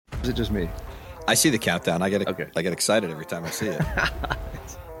Is it just me? I see the countdown. I get excited every time I see it.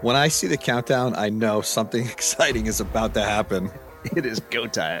 When I see the countdown, I know something exciting is about to happen. It is go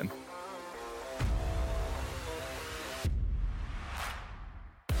time.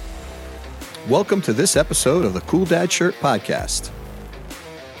 Welcome to this episode of the Cool Dad Shirt Podcast.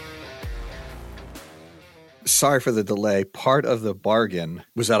 Sorry for the delay. Part of the bargain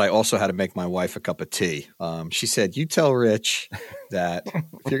was that I also had to make my wife a cup of tea. She said, you tell Rich that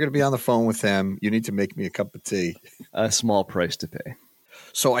if you're going to be on the phone with him, you need to make me a cup of tea. A small price to pay.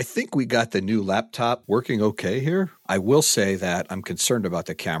 So I think we got the new laptop working okay here. I will say that I'm concerned about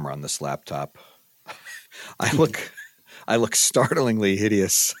the camera on this laptop. I look startlingly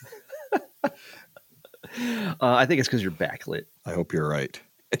hideous. I think it's because you're backlit. I hope you're right.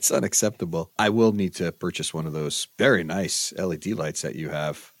 It's unacceptable. I will need to purchase one of those very nice LED lights that you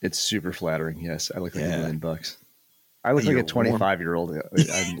have. It's super flattering. Yes, I look like $1 million. I look like a 25-year-old.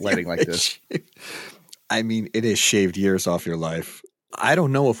 I'm lighting like this. I mean, it is shaved years off your life. I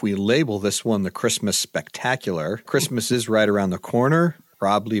don't know if we label this one the Christmas Spectacular. Christmas is right around the corner.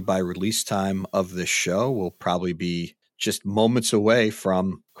 Probably by release time of this show, we'll probably be just moments away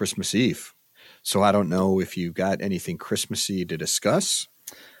from Christmas Eve. So I don't know if you got anything Christmassy to discuss.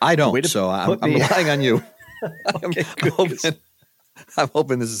 I don't, so I'm relying on you. I'm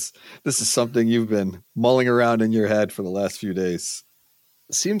hoping this is something you've been mulling around in your head for the last few days.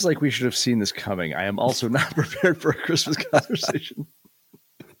 Seems like we should have seen this coming. I am also not prepared for a Christmas conversation.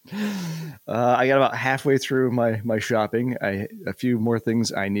 I got about halfway through my shopping. A few more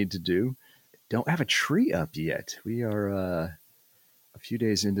things I need to do. Don't have a tree up yet. We are a few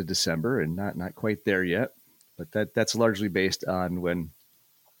days into December and not quite there yet. But that's largely based on when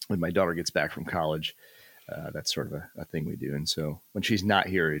my daughter gets back from college. That's sort of a thing we do. And so when she's not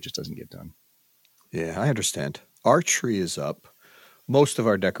here, it just doesn't get done. Yeah, I understand. Our tree is up. Most of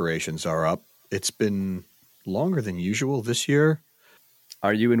our decorations are up. It's been longer than usual this year.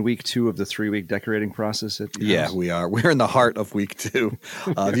 Are you in week 2 of the 3-week decorating process? Yeah, we are. We're in the heart of week 2.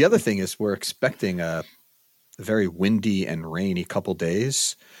 The other thing is we're expecting a very windy and rainy couple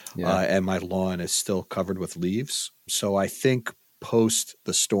days. Yeah. And my lawn is still covered with leaves. So I think post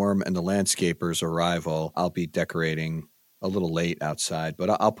the storm and the landscaper's arrival, I'll be decorating a little late outside, but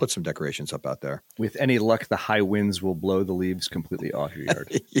I'll put some decorations up out there. With any luck, the high winds will blow the leaves completely off your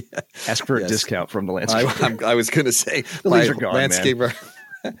yard. Yeah. Ask for a discount from the landscaper. I was going to say, the leaves are gone, landscaper,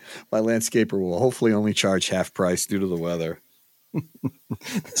 my landscaper will hopefully only charge half price due to the weather.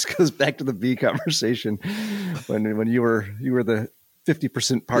 This goes back to the bee conversation when you were the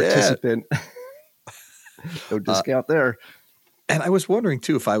 50% participant. Yeah. No discount there. And I was wondering,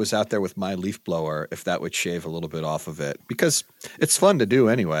 too, if I was out there with my leaf blower, if that would shave a little bit off of it, because it's fun to do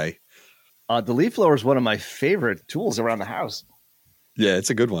anyway. The leaf blower is one of my favorite tools around the house. Yeah, it's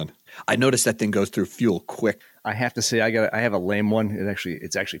a good one. I noticed that thing goes through fuel quick. I have to say, I have a lame one.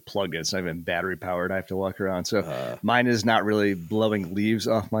 It's actually plugged in. It's not even battery powered. I have to walk around. So mine is not really blowing leaves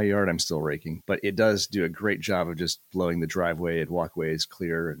off my yard. I'm still raking, but it does do a great job of just blowing the driveway and walkways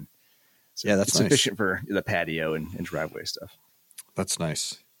clear. And so yeah, that's nice. Sufficient for the patio and driveway stuff. That's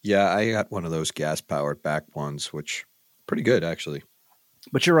nice. Yeah, I got one of those gas-powered back ones, which pretty good, actually.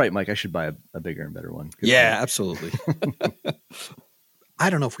 But you're right, Mike. I should buy a bigger and better one. Absolutely. I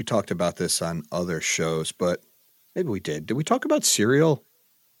don't know if we talked about this on other shows, but maybe we did. Did we talk about cereal?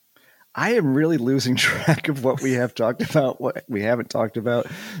 I am really losing track of what we have talked about, what we haven't talked about,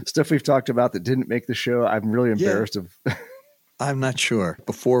 stuff we've talked about that didn't make the show. I'm really embarrassed of... I'm not sure.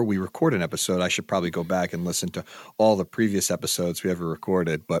 Before we record an episode, I should probably go back and listen to all the previous episodes we ever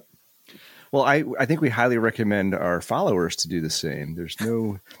recorded. But well, I think we highly recommend our followers to do the same. There's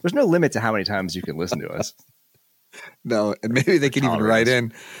no limit to how many times you can listen to us. No, and maybe they can even write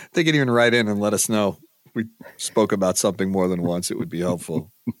in. They can even write in and let us know we spoke about something more than once. It would be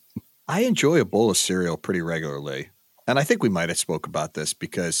helpful. I enjoy a bowl of cereal pretty regularly, and I think we might have spoke about this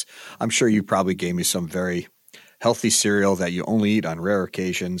because I'm sure you probably gave me some very healthy cereal that you only eat on rare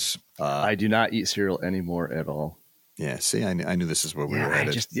occasions. I do not eat cereal anymore at all. Yeah, see, I knew this is where we were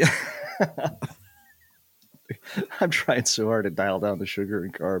headed. I'm trying so hard to dial down the sugar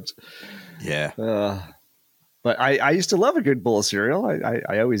and carbs. Yeah. But I used to love a good bowl of cereal.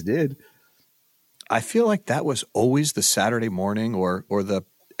 I always did. I feel like that was always the Saturday morning or the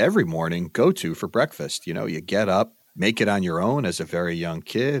every morning go-to for breakfast. You know, you get up, make it on your own as a very young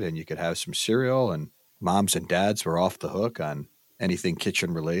kid, and you could have some cereal, and moms and dads were off the hook on anything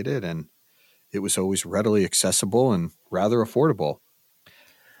kitchen related, and it was always readily accessible and rather affordable.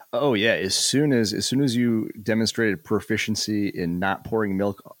 Oh yeah, as soon as you demonstrated proficiency in not pouring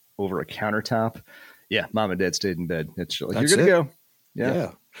milk over a countertop, yeah, mom and dad stayed in bed. It's like, you're good to go.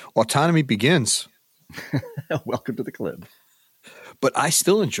 Yeah. Autonomy begins. Welcome to the club. But I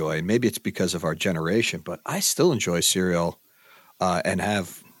still enjoy, maybe it's because of our generation, but I still enjoy cereal and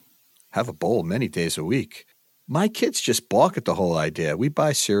have a bowl many days a week. My kids just balk at the whole idea. We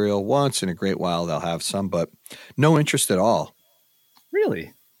buy cereal once in a great while, they'll have some, but no interest at all.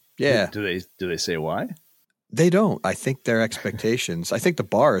 Really? Yeah. Do they say why? They don't. I think their expectations, I think the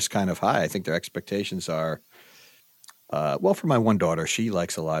bar is kind of high. I think their expectations are, well, for my one daughter, she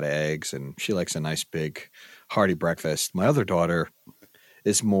likes a lot of eggs and she likes a nice big hearty breakfast. My other daughter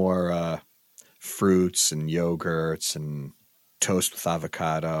is more fruits and yogurts and toast with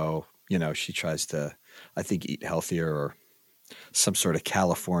avocado. You know, she tries to, I think, eat healthier or some sort of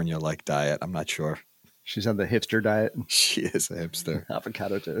California-like diet. I'm not sure. She's on the hipster diet. She is a hipster.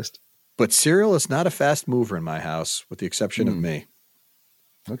 Avocado toast. But cereal is not a fast mover in my house, with the exception of me.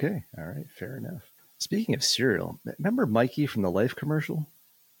 Okay. All right. Fair enough. Speaking of cereal, remember Mikey from the Life commercial?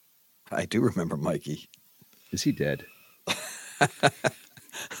 I do remember Mikey. Is he dead?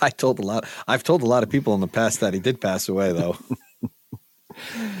 I've told a lot of people in the past that he did pass away, though.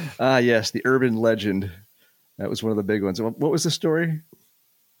 Yes, the urban legend. That was one of the big ones. What was the story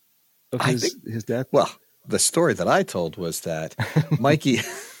of his death? Well, the story that I told was that Mikey,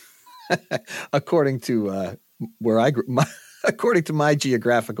 according to according to my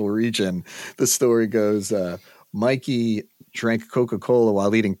geographical region, the story goes, Mikey drank Coca-Cola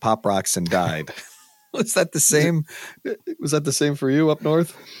while eating Pop Rocks and died. Was that the same? Was that the same for you up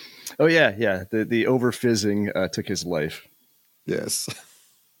north? Oh yeah. The over fizzing took his life. Yes,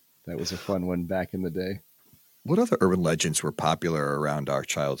 that was a fun one back in the day. What other urban legends were popular around our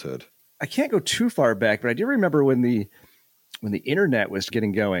childhood? I can't go too far back, but I do remember when the internet was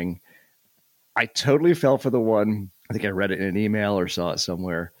getting going. I totally fell for the one. I think I read it in an email or saw it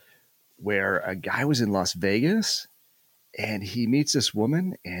somewhere, where a guy was in Las Vegas and he meets this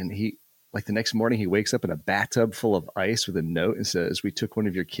woman, and he, like, the next morning he wakes up in a bathtub full of ice with a note and says, "We took one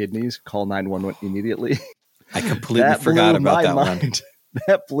of your kidneys. Call 911 immediately." I completely forgot about that one.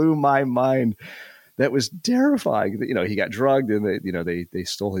 That blew my mind. That was terrifying. You know, he got drugged and they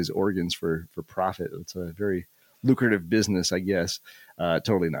stole his organs for profit. It's a very lucrative business, I guess.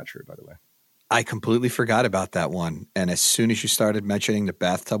 Totally not true, by the way. I completely forgot about that one. And as soon as you started mentioning the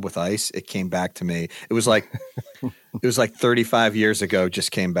bathtub with ice, it came back to me. It was like 35 years ago,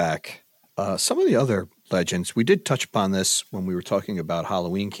 just came back. Some of the other legends, we did touch upon this when we were talking about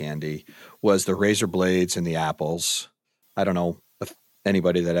Halloween candy, was the razor blades and the apples. I don't know if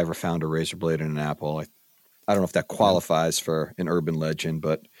anybody that ever found a razor blade in an apple. I don't know if that qualifies for an urban legend,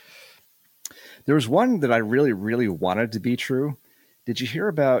 but there was one that I really, really wanted to be true. Did you hear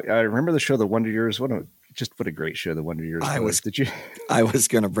about? I remember the show The Wonder Years. What a great show The Wonder Years was. Did you? I was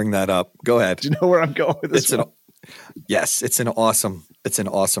going to bring that up. Go ahead. Do you know where I'm going with this? Yes, it's an awesome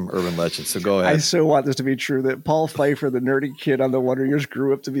urban legend. So go ahead. I so want this to be true that Paul Pfeiffer, the nerdy kid on The Wonder Years,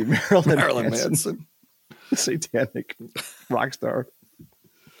 grew up to be Marilyn Manson. Satanic rock star.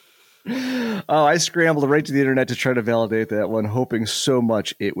 Oh, I scrambled right to the internet to try to validate that one, hoping so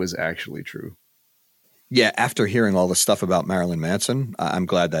much it was actually true. Yeah, after hearing all the stuff about Marilyn Manson, I'm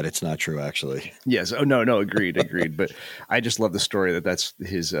glad that it's not true, actually. Yes. Oh, no, agreed. But I just love the story that's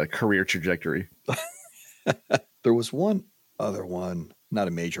his career trajectory. There was one other one, not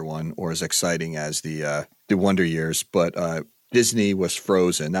a major one or as exciting as the Wonder Years, but Disney was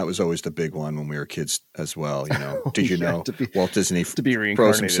Frozen. That was always the big one when we were kids as well. You know, did you know Walt Disney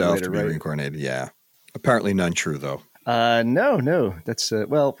froze himself later, to be reincarnated? Yeah. Apparently none true, though. No. That's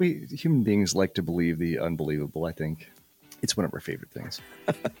we human beings like to believe the unbelievable. I think it's one of our favorite things.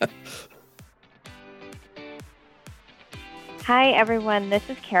 Hi everyone, this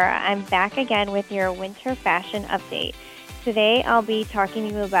is Kara. I'm back again with your winter fashion update. Today I'll be talking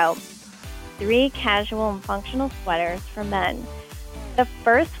to you about 3 casual and functional sweaters for men. The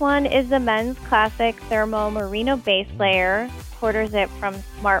first one is the men's classic thermo merino base layer quarter zip from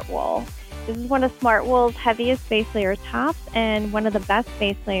Smartwool. This is one of Smartwool's heaviest base layer tops and one of the best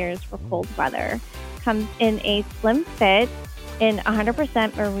base layers for cold weather. Comes in a slim fit in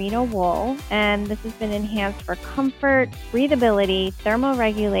 100% merino wool, and this has been enhanced for comfort, breathability,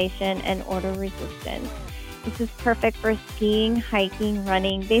 thermoregulation, and odor resistance. This is perfect for skiing, hiking,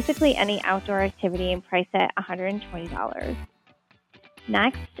 running, basically any outdoor activity, and priced at $120.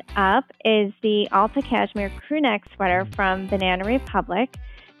 Next up is the Alta Cashmere crew neck sweater from Banana Republic.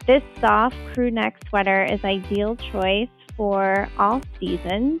 This soft crew neck sweater is ideal choice for all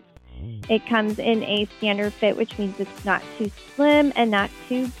seasons. It comes in a standard fit, which means it's not too slim and not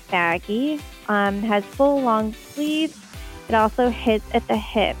too baggy. Has full long sleeves. It also hits at the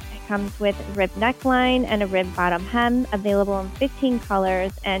hip. It comes with a ribbed neckline and a ribbed bottom hem, available in 15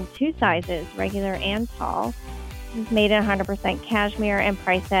 colors and 2 sizes, regular and tall. This is made in 100% cashmere and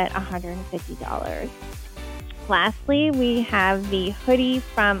priced at $150. Lastly, we have the hoodie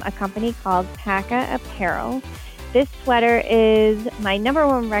from a company called Paca Apparel. This sweater is my number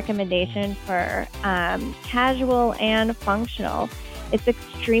one recommendation for casual and functional. It's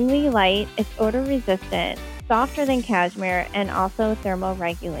extremely light, it's odor resistant, softer than cashmere, and also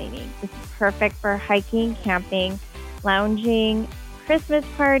thermoregulating. This is perfect for hiking, camping, lounging, Christmas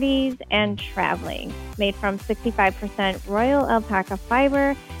parties, and traveling. It's made from 65% royal alpaca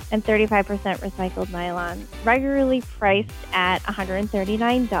fiber and 35% recycled nylon, regularly priced at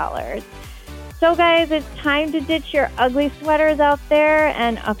 $139. So guys, it's time to ditch your ugly sweaters out there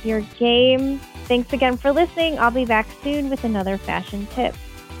and up your game. Thanks again for listening. I'll be back soon with another fashion tip.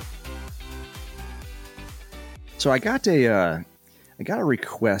 So I got a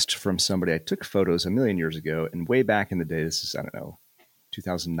request from somebody. I took photos a million years ago, and way back in the day, this is, I don't know,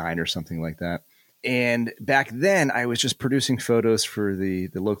 2009 or something like that. And back then, I was just producing photos for the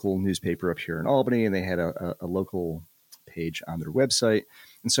local newspaper up here in Albany, and they had a local page on their website.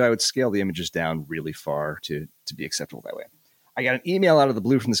 And so I would scale the images down really far to be acceptable that way. I got an email out of the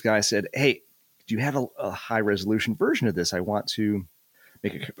blue from this guy. Said, hey, do you have a high-resolution version of this? I want to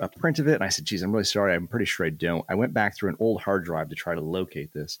make a print of it. And I said, geez, I'm really sorry. I'm pretty sure I don't. I went back through an old hard drive to try to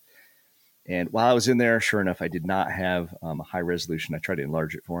locate this. And while I was in there, sure enough, I did not have a high resolution. I tried to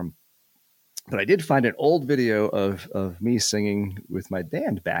enlarge it for him. But I did find an old video of me singing with my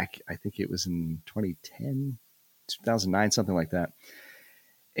band back. I think it was in 2010, 2009, something like that.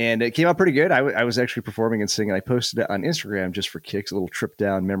 And it came out pretty good. I was actually performing and singing. I posted it on Instagram just for kicks, a little trip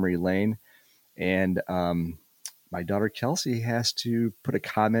down memory lane. And my daughter Kelsey has to put a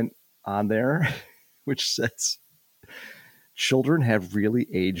comment on there, which says, "Children have really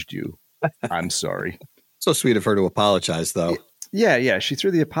aged you. I'm sorry." So sweet of her to apologize, though. Yeah. She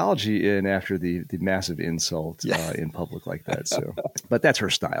threw the apology in after the massive insult in public like that. So, but that's her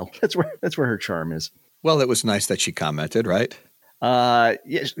style. That's where her charm is. Well, it was nice that she commented, right?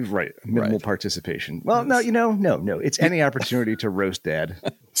 Yes, right. Minimal participation. Well, no. It's any opportunity to roast dad.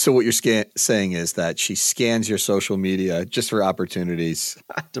 So what you're saying is that she scans your social media just for opportunities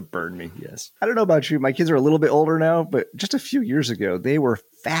to burn me. Yes. I don't know about you. My kids are a little bit older now, but just a few years ago, they were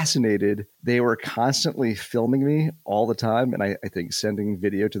fascinated. They were constantly filming me all the time. And I think sending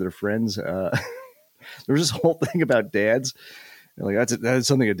video to their friends. There was this whole thing about dads. Like that's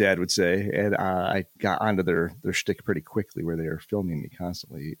something a dad would say, and I got onto their shtick pretty quickly, where they were filming me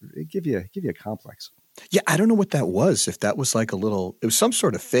constantly. It give you a complex. Yeah, I don't know what that was. If that was like it was some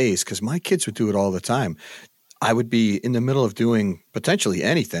sort of phase, because my kids would do it all the time. I would be in the middle of doing potentially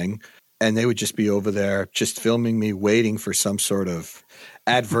anything, and they would just be over there just filming me, waiting for some sort of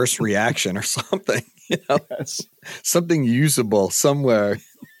adverse reaction or something. Yes. Something usable somewhere.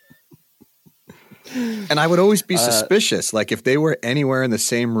 And I would always be suspicious. Like if they were anywhere in the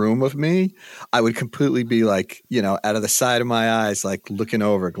same room with me, I would completely be like, out of the side of my eyes, like looking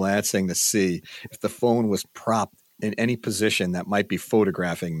over, glancing to see if the phone was propped in any position that might be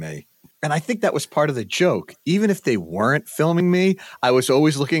photographing me. And I think that was part of the joke. Even if they weren't filming me, I was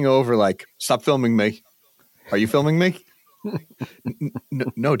always looking over like, stop filming me. Are you filming me?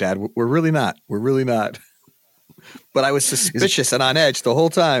 No, Dad, we're really not. We're really not. But I was suspicious and on edge the whole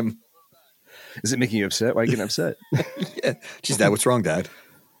time. Is it making you upset? Why are you getting upset? Yeah. Geez, Dad, what's wrong, Dad?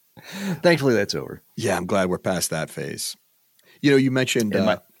 Thankfully, that's over. Yeah, I'm glad we're past that phase. You mentioned go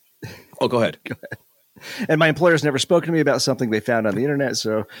ahead. Go ahead. And my employer's never spoken to me about something they found on the internet,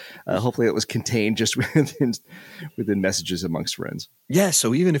 so hopefully it was contained just within messages amongst friends. Yeah,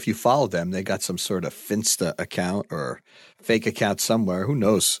 so even if you followed them, they got some sort of Finsta account or fake account somewhere. Who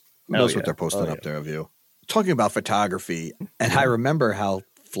knows? Who knows what they're posting up there of you? Talking about photography, and I remember how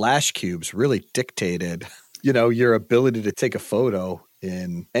flash cubes really dictated, your ability to take a photo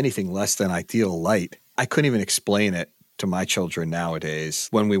in anything less than ideal light. I couldn't even explain it to my children nowadays.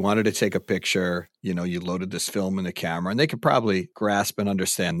 When we wanted to take a picture, you loaded this film in the camera, and they could probably grasp and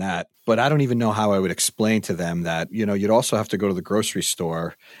understand that. But I don't even know how I would explain to them that, you'd also have to go to the grocery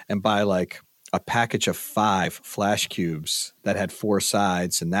store and buy like a package of 5 flash cubes that had 4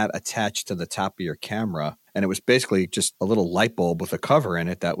 sides and that attached to the top of your camera. And it was basically just a little light bulb with a cover in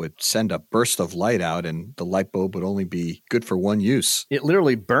it that would send a burst of light out, and the light bulb would only be good for one use. It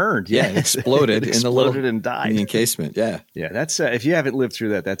literally burned. Yeah, it exploded, it in the little and died. in the encasement. Yeah. Yeah, that's if you haven't lived through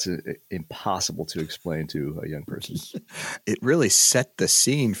that, that's impossible to explain to a young person. It really set the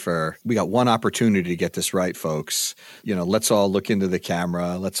scene for, we got one opportunity to get this right, folks. Let's all look into the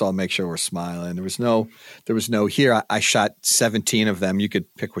camera. Let's all make sure we're smiling. There was no here. I shot 17 of them. You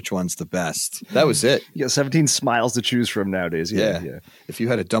could pick which one's the best. That was it. You got 17 smiles to choose from nowadays. Yeah. If you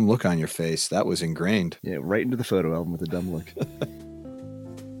had a dumb look on your face, that was ingrained. Yeah, right into the photo album with a dumb look.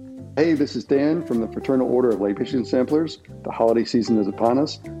 Hey, this is Dan from the Fraternal Order of Libation Samplers. The holiday season is upon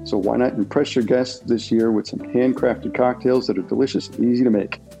us, so why not impress your guests this year with some handcrafted cocktails that are delicious and easy to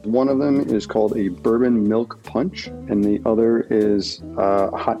make. One of them is called a bourbon milk punch, and the other is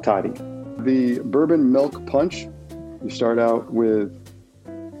a hot toddy. The bourbon milk punch, you start out with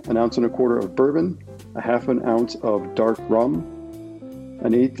 1 1/4 ounce of bourbon, a 1/2 ounce of dark rum,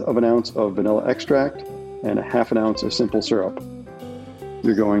 1/8 ounce of vanilla extract, and a 1/2 ounce of simple syrup.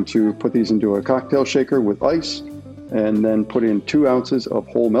 You're going to put these into a cocktail shaker with ice, and then put in 2 ounces of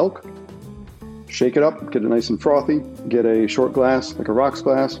whole milk. Shake it up, get it nice and frothy. Get a short glass, like a rocks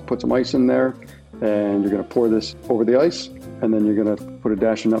glass, put some ice in there, and you're going to pour this over the ice, and then you're going to put a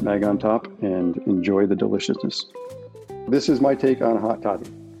dash of nutmeg on top and enjoy the deliciousness. This is my take on a hot toddy.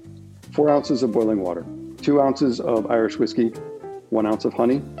 4 ounces of boiling water, 2 ounces of Irish whiskey, 1 ounce of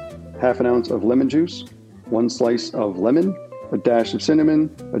honey, 1/2 ounce of lemon juice, 1 slice of lemon, a dash of cinnamon,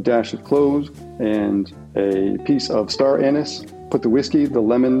 a dash of cloves, and a piece of star anise. Put the whiskey, the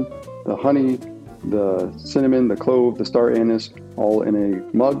lemon, the honey, the cinnamon, the clove, the star anise all in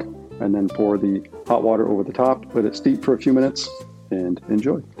a mug, and then pour the hot water over the top. Let it steep for a few minutes and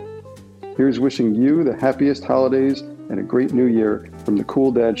enjoy. Here's wishing you the happiest holidays and a great new year from the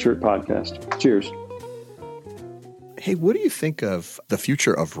Cool Dad Shirt Podcast. Cheers. Hey, what do you think of the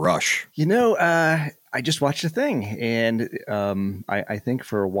future of Rush? I just watched a thing, and I think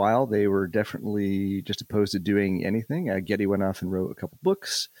for a while they were definitely just opposed to doing anything. Getty went off and wrote a couple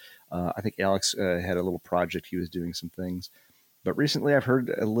books. I think Alex had a little project. He was doing some things. But recently I've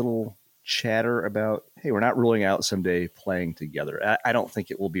heard a little chatter about, hey, we're not ruling out someday playing together. I don't think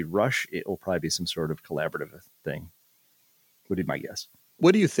it will be Rush. It will probably be some sort of collaborative thing, would be my guess.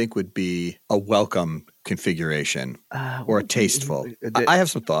 What do you think would be a welcome configuration or a tasteful? I have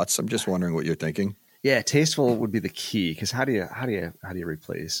some thoughts. I'm just wondering what you're thinking. Yeah, tasteful would be the key, because how do you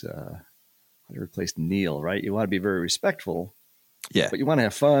replace Neil, right? You want to be very respectful, but you want to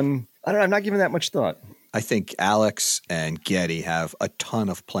have fun. I don't know. I'm not giving that much thought. I think Alex and Getty have a ton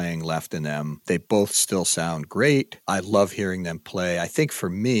of playing left in them. They both still sound great. I love hearing them play. I think for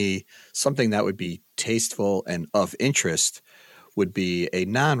me, something that would be tasteful and of interest would be a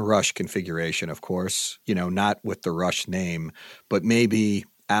non-Rush configuration, of course, not with the Rush name, but maybe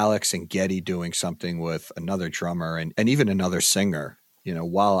Alex and Getty doing something with another drummer and even another singer.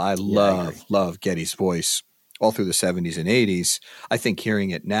 While I love Getty's voice all through the 70s and 80s, I think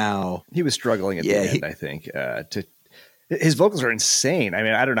hearing it now, he was struggling at the end. I think his vocals are insane. I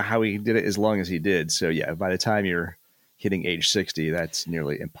mean, I don't know how he did it as long as he did. So yeah, by the time you're hitting age 60, that's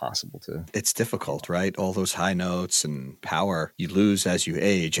nearly impossible to. It's difficult, right? All those high notes and power you lose as you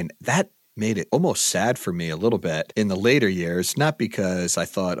age, and that made it almost sad for me a little bit in the later years, not because I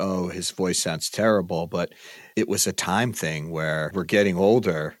thought, oh, his voice sounds terrible, but it was a time thing where we're getting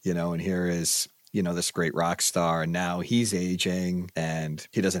older, and here is, this great rock star, and now he's aging and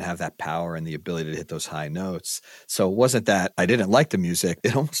he doesn't have that power and the ability to hit those high notes. So it wasn't that I didn't like the music.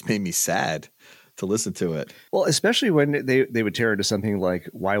 It almost made me sad to listen to it. Well, especially when they would tear into something like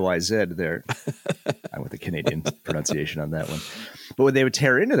YYZ there. I'm with the Canadian pronunciation on that one. But when they would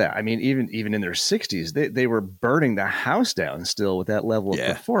tear into that, I mean, even in their 60s, they were burning the house down still with that level of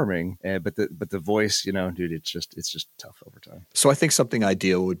performing. But the voice, dude, it's just tough over time. So I think something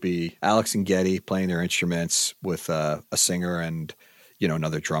ideal would be Alex and Getty playing their instruments with a singer and,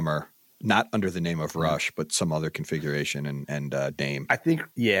 another drummer. Not under the name of Rush, but some other configuration and name. I think,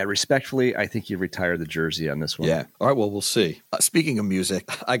 respectfully, I think you retire the jersey on this one. Yeah. All right, well, we'll see. Speaking of music,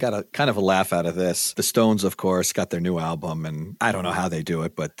 I got a kind of a laugh out of this. The Stones, of course, got their new album, and I don't know how they do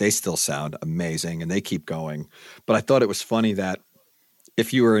it, but they still sound amazing, and they keep going. But I thought it was funny that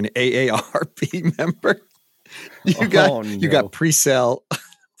if you were an AARP member, you got pre-sale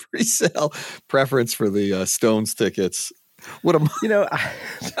preference for the Stones tickets. What am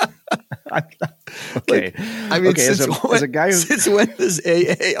okay. I mean, okay, as a guy since when does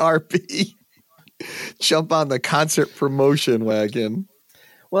AARP jump on the concert promotion wagon?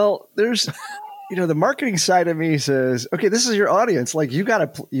 Well, there's the marketing side of me says, okay, this is your audience. Like you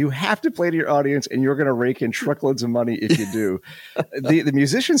have to play to your audience, and you're going to rake in truckloads of money if you do. The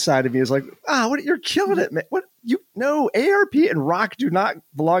musician side of me is like, you're killing it, man. ARP and rock do not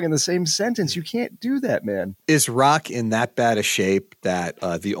belong in the same sentence. You can't do that, man. Is rock in that bad a shape that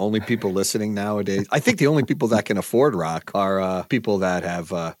the only people listening nowadays, I think the only people that can afford rock are people that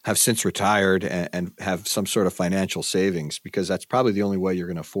have since retired and have some sort of financial savings, because that's probably the only way you're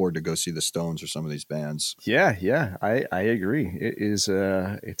going to afford to go see the Stones or some of these bands. Yeah, I agree. It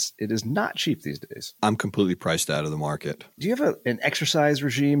is not cheap these days. I'm completely priced out of the market. Do you have an exercise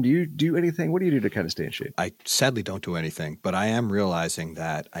regime? Do you do anything? What do you do to kind of stay in shape? I sadly don't do anything, but I am realizing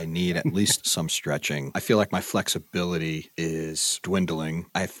that I need at least some stretching. I feel like my flexibility is dwindling.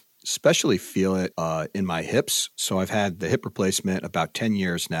 I especially feel it in my hips. So I've had the hip replacement about 10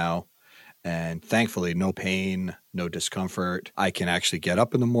 years now. And thankfully, no pain, no discomfort. I can actually get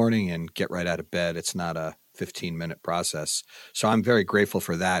up in the morning and get right out of bed. It's not a 15-minute process. So I'm very grateful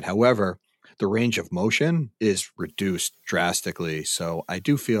for that. However, the range of motion is reduced drastically. So I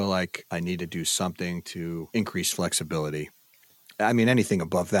do feel like I need to do something to increase flexibility. I mean, anything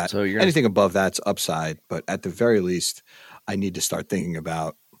above that, anything above that's upside. But at the very least, I need to start thinking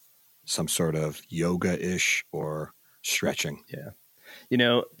about some sort of yoga-ish or stretching.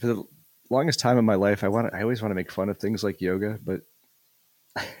 Yeah. For the longest time in my life, I always want to make fun of things like yoga, but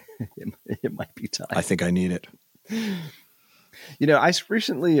it might be time. I think I need it. I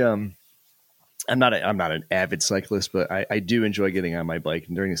recently, I'm not an avid cyclist, but I do enjoy getting on my bike.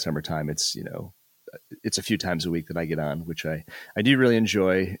 And during the summertime, it's a few times a week that I get on, which I do really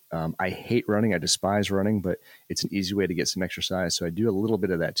enjoy. I hate running. I despise running, but it's an easy way to get some exercise. So I do a little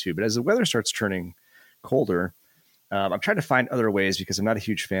bit of that too. But as the weather starts turning colder, I'm trying to find other ways, because I'm not a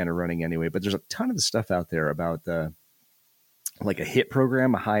huge fan of running anyway, but there's a ton of the stuff out there about like a HIIT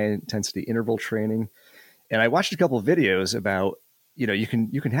program, a high intensity interval training. And I watched a couple of videos about, you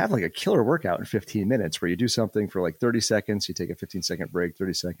can have like a killer workout in 15 minutes where you do something for like 30 seconds, you take a 15-second break,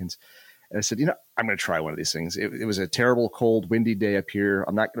 30 seconds. And I said, I'm going to try one of these things. It was a terrible, cold, windy day up here.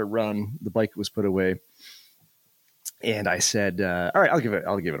 I'm not going to run. The bike was put away. And I said, all right, I'll give it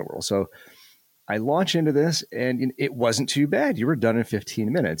a whirl. So I launch into this, and it wasn't too bad. You were done in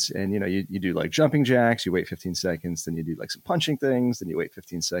 15 minutes. And, you do like jumping jacks, you wait 15 seconds, then you do like some punching things, then you wait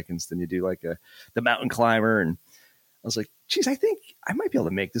 15 seconds, then you do like the mountain climber. And I was like, geez, I think I might be able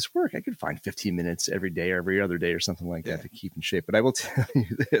to make this work. I could find 15 minutes every day or every other day or something like that to keep in shape. But I will tell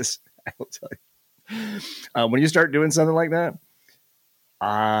you this. When you start doing something like that,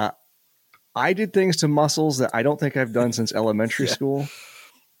 I did things to muscles that I don't think I've done since elementary school.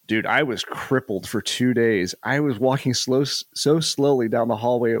 Dude, I was crippled for 2 days. I was walking so slowly down the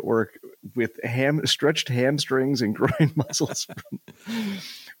hallway at work with stretched hamstrings and groin muscles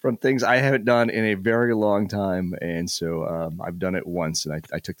from things I haven't done in a very long time. And so I've done it once, and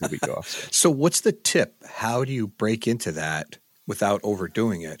I took the week off. So what's the tip? How do you break into that without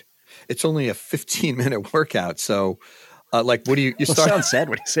overdoing it? It's only a 15-minute workout. So what do you start? It sounds sad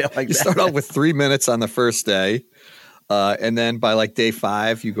when you say it like that. You start off with 3 minutes on the first day. And then by like day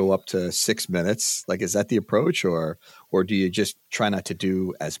 5, you go up to 6 minutes. Like, is that the approach, or do you just try not to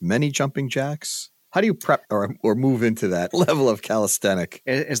do as many jumping jacks? How do you prep or move into that level of calisthenic?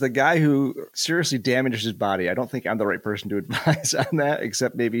 As the guy who seriously damages his body, I don't think I'm the right person to advise on that,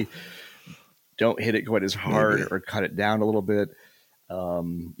 except maybe don't hit it quite as hard or cut it down a little bit.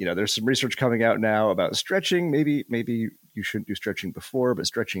 There's some research coming out now about stretching. Maybe you shouldn't do stretching before, but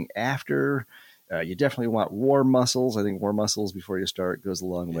stretching after. You definitely want warm muscles. I think warm muscles before you start goes a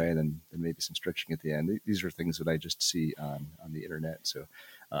long way, and then maybe some stretching at the end. These are things that I just see on the internet. So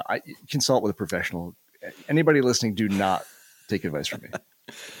I consult with a professional. Anybody listening, do not take advice from me.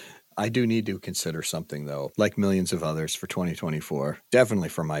 I do need to consider something, though, like millions of others for 2024, definitely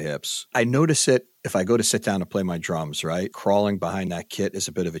for my hips. I notice it if I go to sit down to play my drums, right? Crawling behind that kit is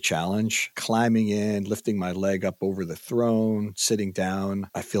a bit of a challenge. Climbing in, lifting my leg up over the throne, sitting down,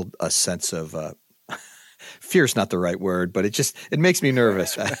 I feel a sense of fear's not the right word, but it makes me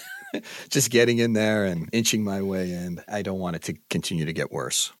nervous. Just getting in there and inching my way in. I don't want it to continue to get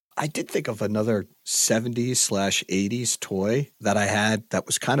worse. I did think of another 70s/80s toy that I had that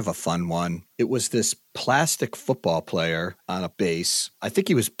was kind of a fun one. It was this plastic football player on a base. I think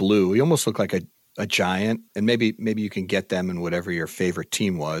he was blue. He almost looked like a giant, and maybe you can get them in whatever your favorite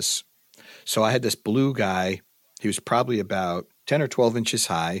team was. So I had this blue guy. He was probably about 10 or 12 inches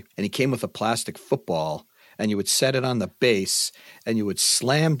high, and he came with a plastic football, and you would set it on the base, and you would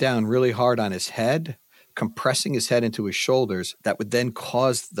slam down really hard on his head, compressing his head into his shoulders. That would then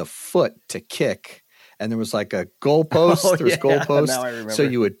cause the foot to kick, and there was like a goal post. Oh, there was yeah. goal posts. Now I remember. So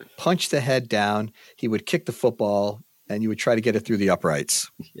you would punch the head down. He would kick the football, and you would try to get it through the uprights.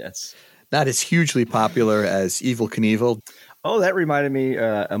 Yes. Not as hugely popular as Evel Knievel. Oh, that reminded me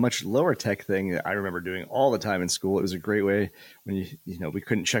a much lower tech thing that I remember doing all the time in school. It was a great way when we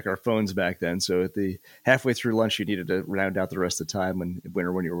couldn't check our phones back then. So at the halfway through lunch, you needed to round out the rest of the time when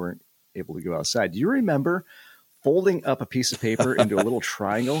you weren't able to go outside. Do you remember folding up a piece of paper into a little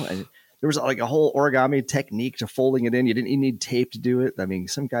triangle? And there was like a whole origami technique to folding it in. You didn't even need tape to do it. I mean,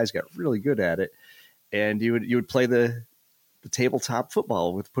 some guys got really good at it. And you would play the tabletop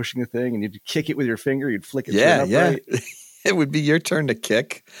football with pushing the thing, and you'd kick it with your finger. You'd flick it. Yeah. It would be your turn to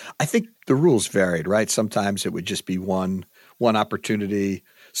kick. I think the rules varied, right? Sometimes it would just be one opportunity.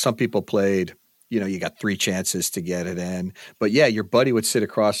 Some people played, you got 3 chances to get it in. But yeah, your buddy would sit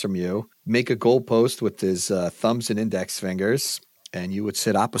across from you, make a goalpost with his thumbs and index fingers, and you would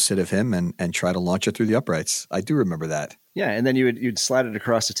sit opposite of him and try to launch it through the uprights. I do remember that. Yeah, and then you'd slide it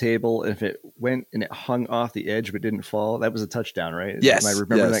across the table. And if it went and it hung off the edge but didn't fall, that was a touchdown, right? Yes. Am I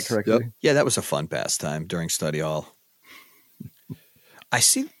remembering that correctly? Yep. Yeah, that was a fun pastime during study hall. I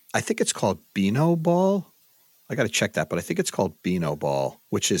think it's called Beano ball. I got to check that, but I think it's called Beano ball,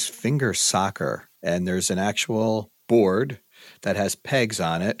 which is finger soccer. And there's an actual board that has pegs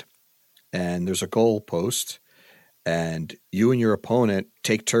on it, and there's a goal post, and you and your opponent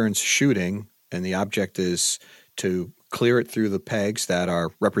take turns shooting, and the object is to clear it through the pegs that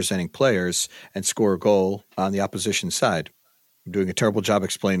are representing players and score a goal on the opposition side. I'm doing a terrible job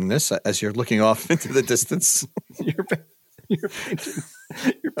explaining this as you're looking off into the distance. You're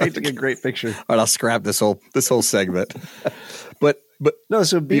painting a great picture. All right, I'll scrap this whole segment. But no,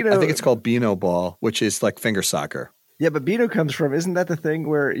 so Beano, I think it's called Beano ball, which is like finger soccer. Yeah, but Beano comes from, isn't that the thing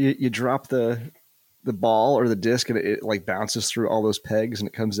where you drop the ball or the disc and it like bounces through all those pegs and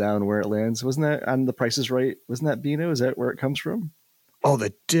it comes down where it lands? Wasn't that on The Price is Right? Wasn't that Beano? Is that where it comes from? Oh,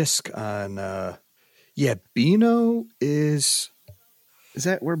 the disc on Beano is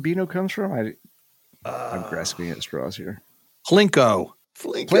that where Beano comes from? I'm grasping at straws here. Plinko.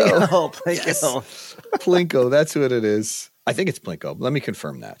 Plinko. Yes. Plinko, that's what it is. I think it's Plinko. Let me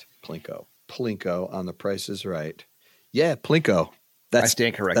confirm that. Plinko on The Price is Right. Yeah, Plinko. I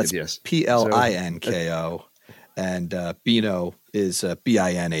stand corrected, that's yes. Plinko. And Beano is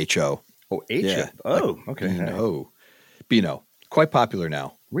Binho. Oh, H. Yeah. Oh, okay. Beano. Quite popular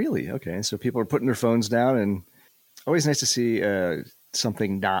now. Really? Okay. So people are putting their phones down, and always nice to see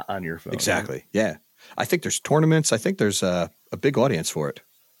something not on your phone. Exactly. Right? Yeah. I think there's tournaments. I think there's a big audience for it.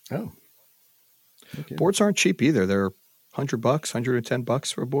 Oh. Okay. Boards aren't cheap either. They're $100,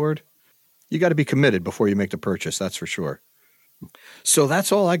 $110 for a board. You got to be committed before you make the purchase. That's for sure. So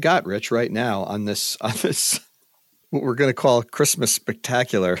that's all I got, Rich, right now on this what we're going to call Christmas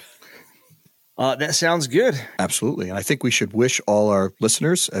Spectacular. That sounds good. Absolutely. And I think we should wish all our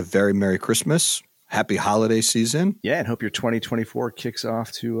listeners a very Merry Christmas. Happy holiday season. Yeah, and hope your 2024 kicks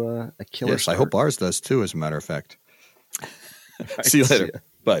off to a killer start. I hope ours does too, as a matter of fact. See you later.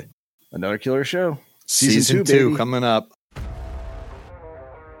 Bye. Another killer show. Season 2 coming up.